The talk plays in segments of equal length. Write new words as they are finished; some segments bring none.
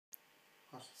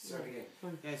What? Start again.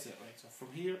 Yeah, that's it, right. So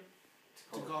from here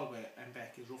to Galway and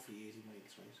back is roughly 80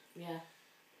 miles, right? Yeah.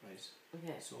 Right.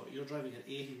 Okay. So you're driving at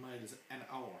 80 miles an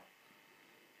hour.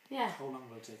 Yeah. How long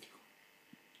will it take you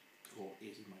to go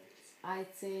 80 miles?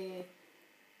 I'd say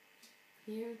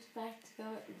here to back to go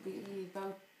would be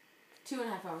about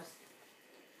 2.5 hours.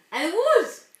 And it would!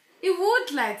 It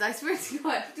would, lads, I swear to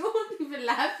God. Don't even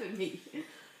laugh at me.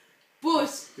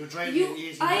 But you're driving at 80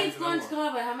 miles I've an gone hour. to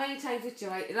Galway, how many times with you,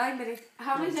 right? And I'm gonna,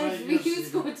 how many You're times driving- we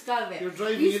used to go to Galway? You're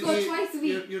driving We used at to go 80 twice a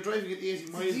week. You're driving at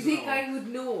 80 miles Do you think an hour. I would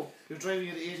know? You're driving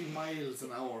at 80 miles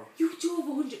an hour. You drove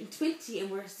 120 and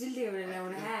we're still there in an hour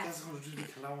and a half. That's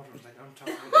 120 kilometres. Like I'm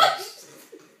talking about.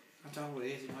 I'm talking about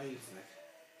 80 miles. Like.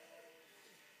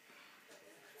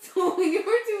 So you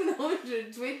were doing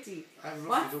 120. I'm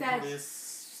What's roughly that? doing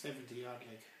 70 odd,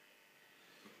 like.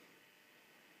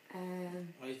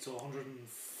 Right, so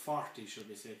 140 should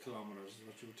we say kilometres is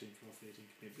what you would think roughly. I think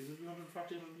maybe is it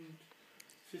 140,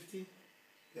 150?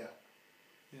 Yeah.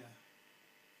 Yeah.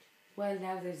 Well,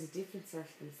 now there's a different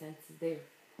circumstances there.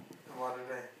 And what are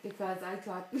they? Because I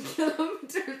thought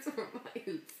kilometres were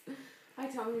miles. I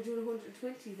thought we were doing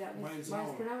 120. That was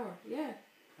miles per hour. Yeah.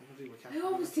 I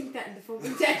always think that in the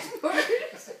fucking dashboard.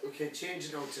 Okay, change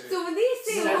it out to. So when they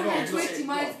say 120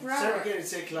 miles per hour. Start again and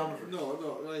say kilometres. No,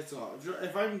 right, so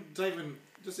if I'm driving,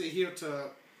 just say here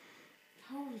to.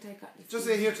 How old I got this? Just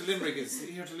say here to Limerick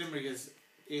is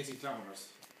 80 kilometres.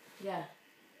 Yeah.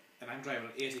 And I'm driving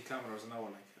at 80 kilometres an hour,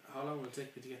 like, how long will it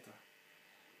take me to get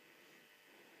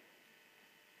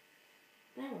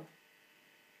there? An hour.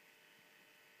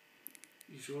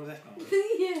 You sure of that now?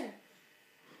 Yeah.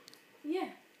 Yeah.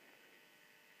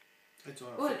 It's all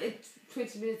Well, it's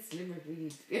 20 minutes to Limerick, we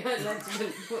need to be on lunch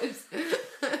but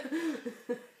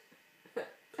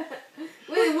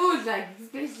well, it would, like,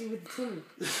 especially with the tunnel.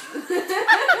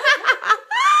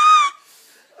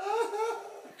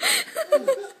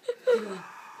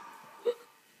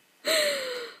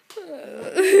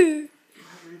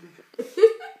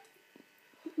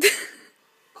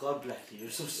 God bless you, you're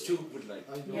so stupid, like.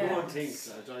 I know. Yeah. No one thinks.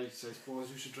 I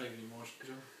suppose you should drive anymore, could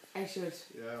you? I should.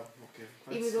 Yeah, okay.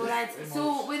 Even though lads,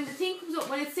 so when the thing comes up,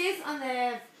 when it says on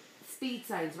the speed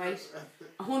signs, right,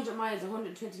 100 miles,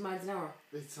 120 miles an hour.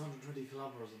 It's 120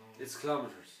 kilometres an hour. It's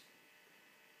kilometres.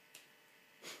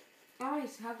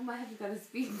 Alright, how come I haven't got a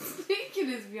speed thinking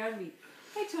is beyond me?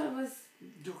 I thought it was.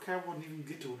 Your car wouldn't even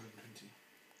get to 120.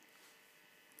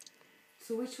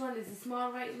 So which one is the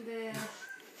small right in the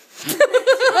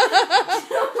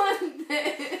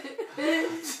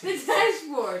the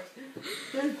dashboard?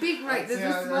 There's big right, there's a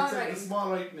small right. The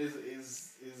small right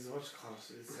is what you call it?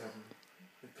 It's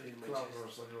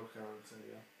kilometres on your car, I'd say,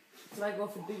 yeah. So I go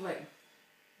for the big right.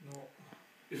 No.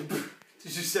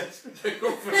 Did you say I go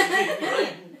for the big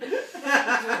right?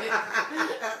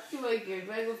 Do I go?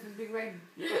 Do I go for the big right?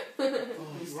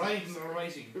 Riding or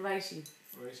writing? Righty.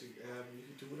 Writing. You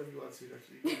can do whatever you want, sweetheart.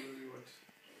 You can do whatever you want.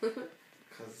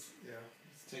 Because, yeah,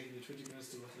 it's taking you 20 minutes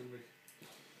to go to Limerick.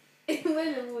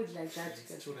 Well, it would like that.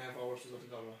 It's 2.5 hours to go to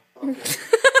Galway. Okay.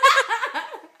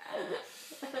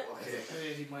 Okay.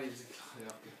 80 miles.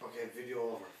 Yeah. Okay, video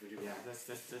over. Video. Yeah, that's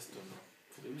done now.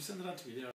 You send it on to me there.